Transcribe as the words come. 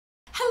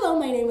Hello,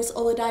 my name is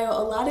Oladayo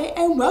Olade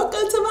and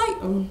welcome to my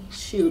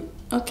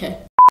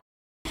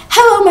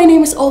Hello, my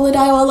name is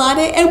Oladayo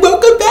Olade and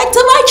welcome back to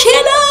my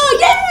channel.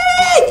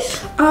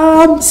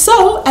 Yay!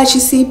 So as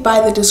you see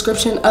by the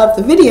description of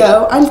the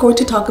video, I'm going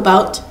to talk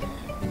about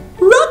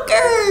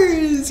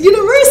Rutgers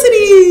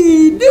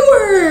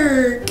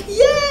University-Newark.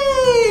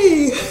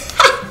 Yay!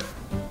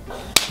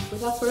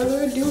 Without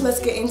further ado,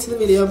 let's get into the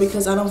video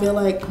because I don't feel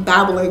like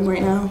babbling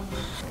right now.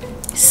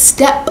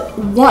 Step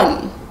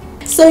 1.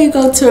 So you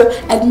go to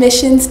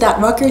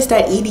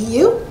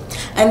admissions.rutgers.edu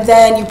and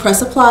then you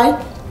press apply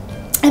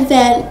and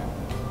then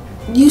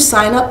you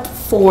sign up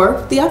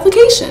for the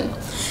application.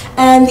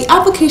 And the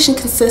application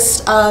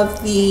consists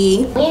of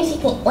the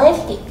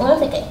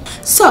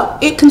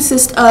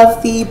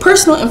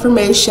personal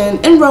information,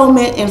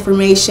 enrollment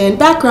information,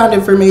 background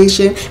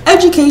information,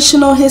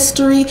 educational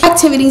history,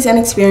 activities and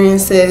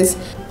experiences,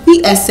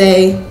 the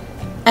essay,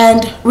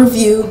 and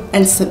review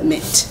and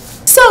submit.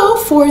 So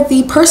for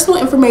the personal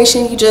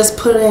information, you just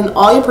put in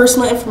all your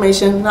personal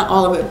information, not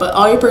all of it, but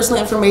all your personal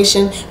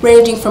information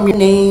ranging from your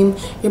name,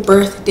 your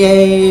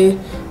birthday,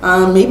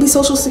 maybe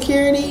social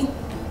security.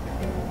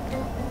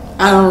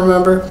 I don't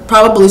remember,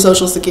 probably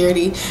social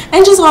security,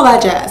 and just all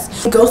that jazz.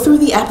 Go through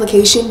the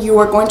application. You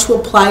are going to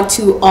apply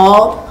to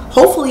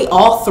hopefully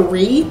all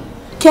 3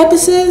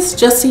 campuses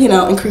just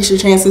to, increase your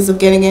chances of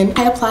getting in.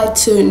 I applied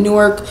to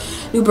Newark,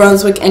 New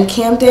Brunswick, and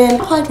Camden. I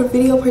applied for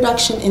video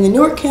production in the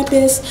Newark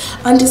campus,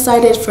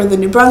 undecided for the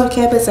New Brunswick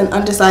campus, and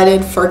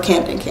undecided for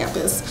Camden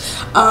campus.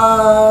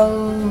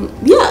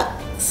 Yeah,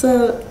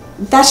 so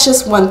that's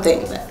just one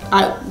thing that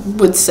I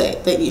would say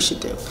that you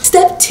should do.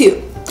 Step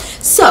 2.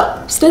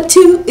 So, step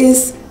 2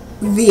 is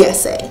the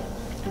essay.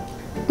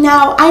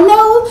 Now, I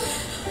know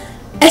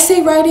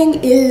essay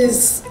writing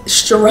is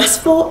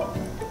stressful,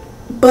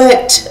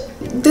 but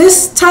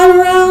this time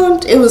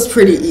around, it was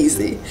pretty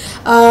easy.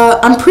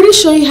 I'm pretty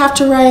sure you have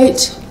to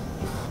write,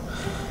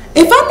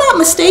 if I'm not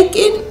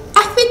mistaken,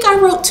 I think I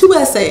wrote 2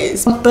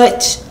 essays.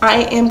 But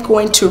I am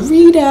going to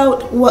read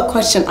out what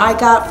question I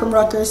got from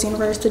Rutgers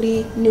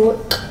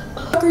University-Newark.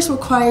 Rutgers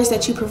requires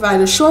that you provide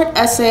a short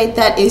essay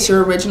that is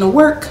your original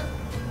work.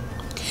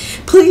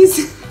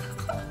 Please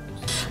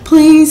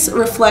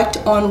reflect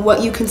on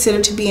what you consider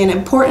to be an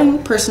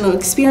important personal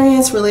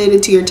experience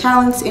related to your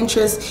talents,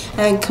 interests,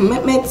 and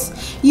commitments.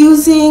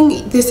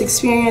 Using this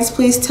experience,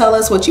 please tell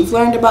us what you've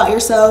learned about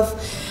yourself.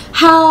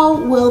 How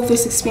will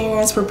this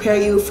experience prepare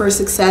you for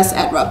success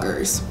at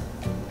Rutgers?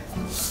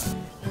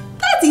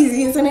 That's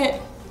easy, isn't it?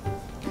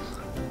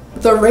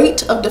 The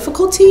rate of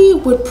difficulty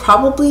would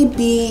probably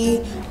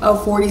be a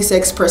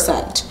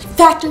 46%.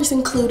 Factors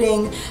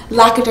including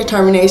lack of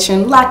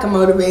determination, lack of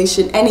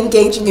motivation, and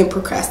engaging in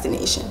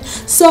procrastination.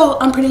 So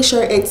I'm pretty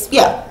sure it's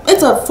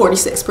a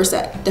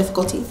 46%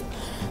 difficulty.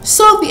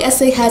 So the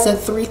essay has a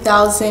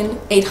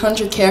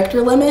 3,800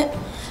 character limit,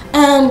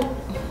 and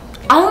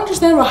I don't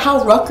understand about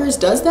how Rutgers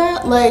does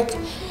that. Like,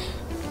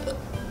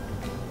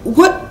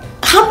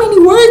 how many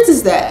words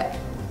is that?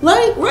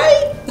 Like,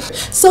 right?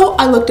 So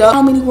I looked up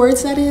how many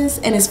words that is,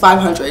 and it's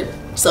 500.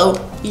 So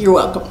you're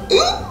welcome.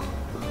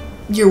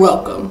 You're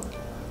welcome.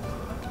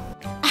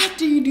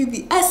 After you do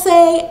the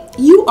essay,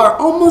 you are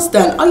almost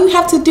done. All you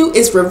have to do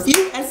is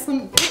review and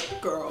submit,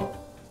 girl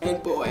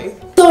and boy.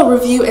 So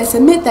review and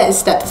submit, that is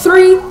step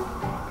 3.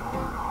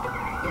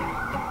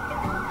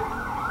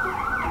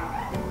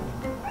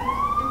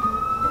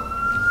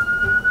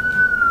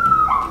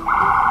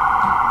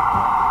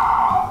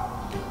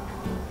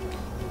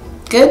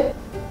 Good?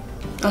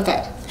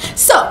 Okay.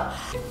 So,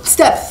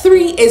 step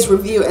 3 is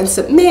review and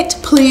submit.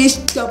 Please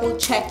double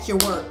check your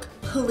work.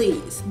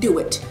 Please do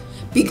it.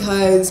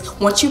 Because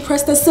once you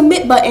press the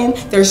submit button,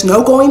 there's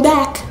no going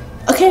back.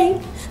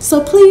 Okay? So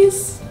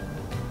please,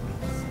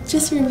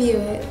 just review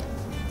it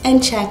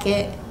and check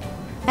it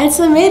and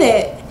submit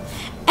it.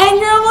 And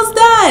you're almost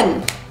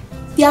done.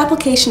 The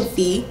application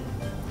fee,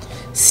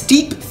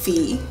 steep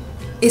fee,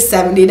 is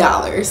 $70.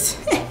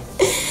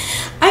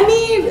 I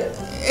mean,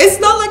 it's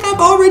not like I'm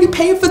already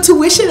paying for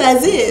tuition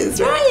as is,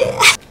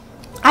 right?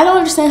 I don't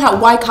understand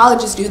why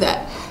colleges do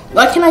that.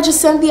 Why can't I just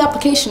send the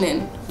application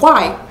in?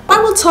 Why? I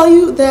will tell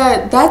you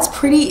that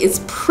it's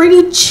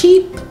pretty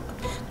cheap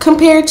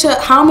compared to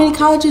how many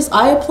colleges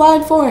I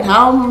applied for and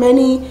how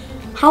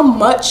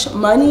much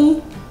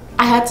money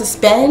I had to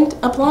spend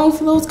applying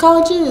for those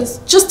colleges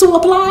just to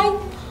apply.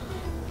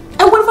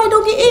 And what if I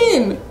don't get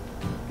in?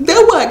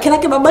 Then what? Can I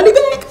get my money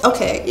back?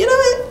 Okay, you know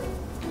what?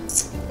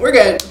 We're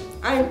good.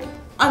 I'm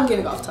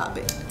getting off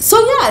topic. So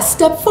yeah,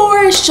 step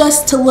 4 is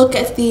just to look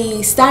at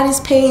the status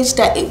page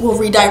that it will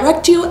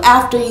redirect you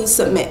after you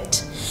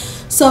submit.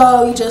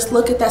 So you just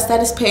look at that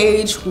status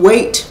page,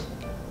 wait,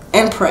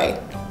 and pray,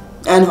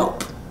 and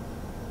hope.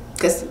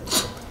 Because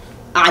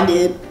I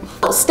did.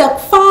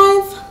 Step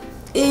 5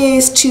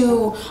 is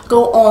to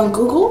go on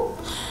Google,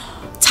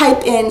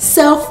 type in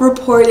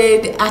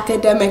self-reported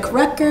academic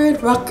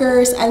record,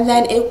 Rutgers, and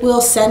then it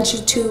will send you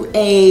to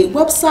a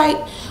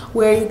website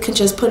where you can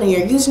just put in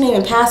your username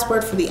and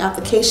password for the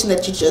application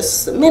that you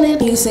just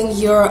submitted. Using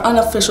your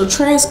unofficial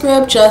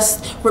transcript,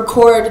 just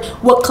record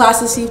what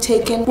classes you've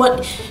taken,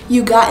 what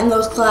you got in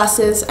those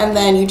classes, and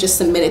then you just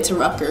submit it to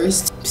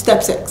Rutgers.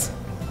 Step 6.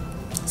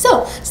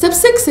 So, step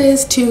 6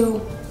 is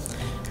to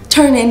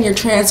turn in your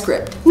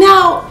transcript.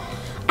 Now,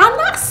 I'm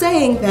not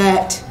saying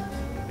that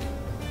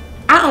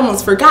I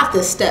almost forgot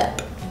this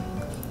step,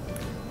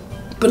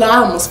 but I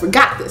almost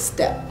forgot this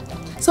step.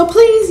 So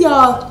please,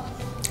 y'all,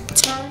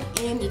 turn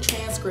in your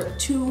transcript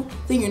to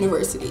the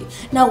university.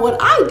 Now,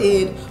 what I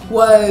did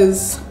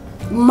was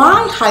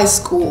my high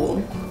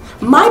school,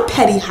 my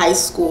petty high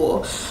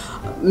school,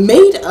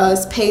 made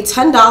us pay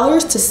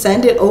 $10 to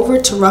send it over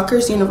to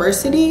Rutgers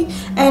University.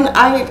 And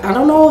I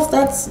don't know if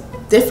that's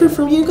different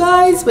from you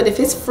guys, but if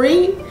it's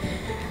free,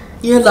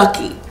 you're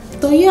lucky.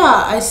 So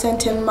yeah, I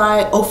sent in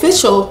my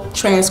official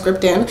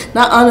transcript in,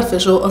 not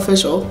unofficial,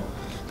 official,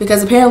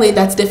 because apparently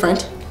that's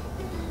different.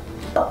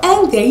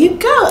 And there you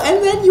go,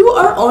 and then you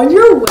are on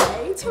your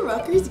way to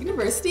Rutgers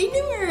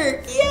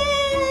University-Newark.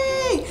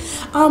 Yay!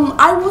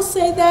 I will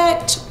say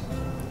that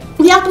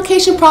the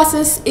application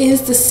process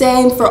is the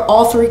same for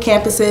all 3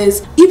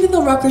 campuses. Even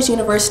though Rutgers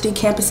University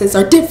campuses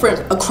are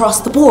different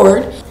across the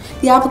board,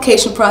 the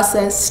application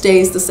process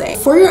stays the same.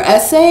 For your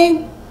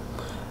essay,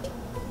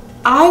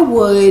 I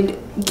would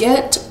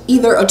get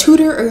either a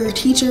tutor or your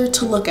teacher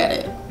to look at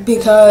it,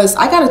 because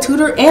I got a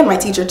tutor and my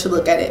teacher to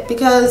look at it,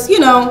 because, you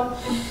know,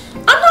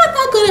 I'm not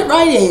that good at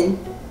writing,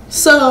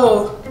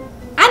 so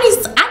I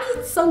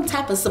need some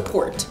type of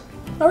support.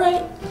 All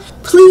right,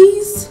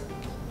 please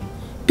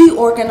be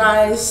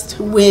organized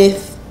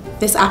with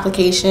this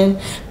application,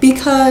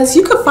 because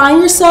you could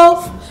find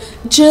yourself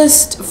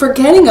just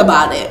forgetting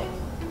about it,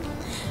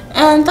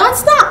 and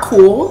that's not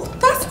cool.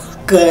 That's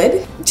not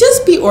good.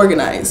 Just be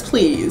organized,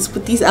 please,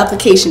 with these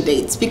application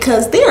dates,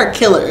 because they are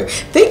killer.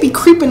 They be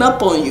creeping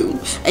up on you,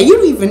 and you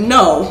don't even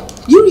know.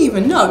 You don't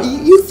even know.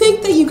 You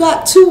think that you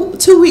got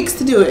two weeks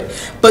to do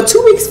it, but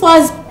 2 weeks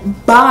flies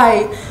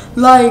by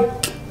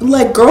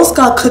like Girl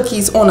Scout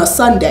cookies on a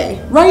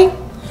Sunday, right?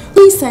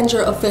 Please send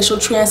your official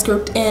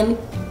transcript in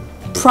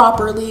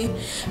properly,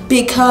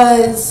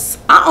 because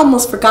I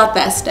almost forgot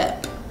that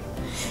step,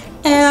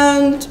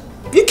 and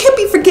you can't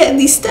be forgetting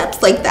these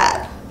steps like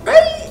that,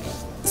 right?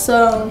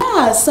 So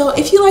yeah, so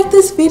if you like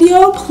this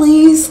video,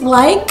 please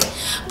like,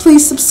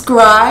 please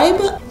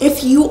subscribe.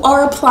 If you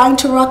are applying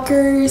to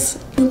Rutgers,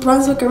 New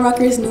Brunswick, and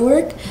Rutgers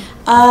Newark,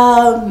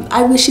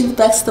 I wish you the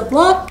best of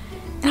luck,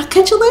 and I'll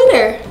catch you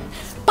later.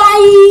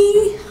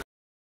 Bye!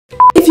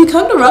 If you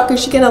come to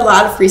Rutgers, you get a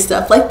lot of free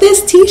stuff, like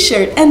this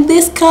t-shirt and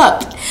this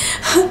cup.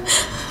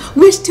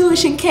 Which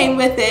tuition came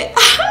with it?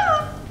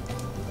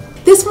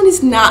 This one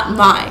is not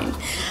mine.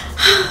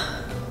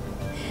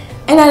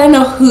 And I don't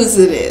know whose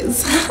it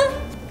is.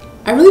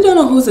 I really don't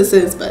know whose this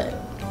is, but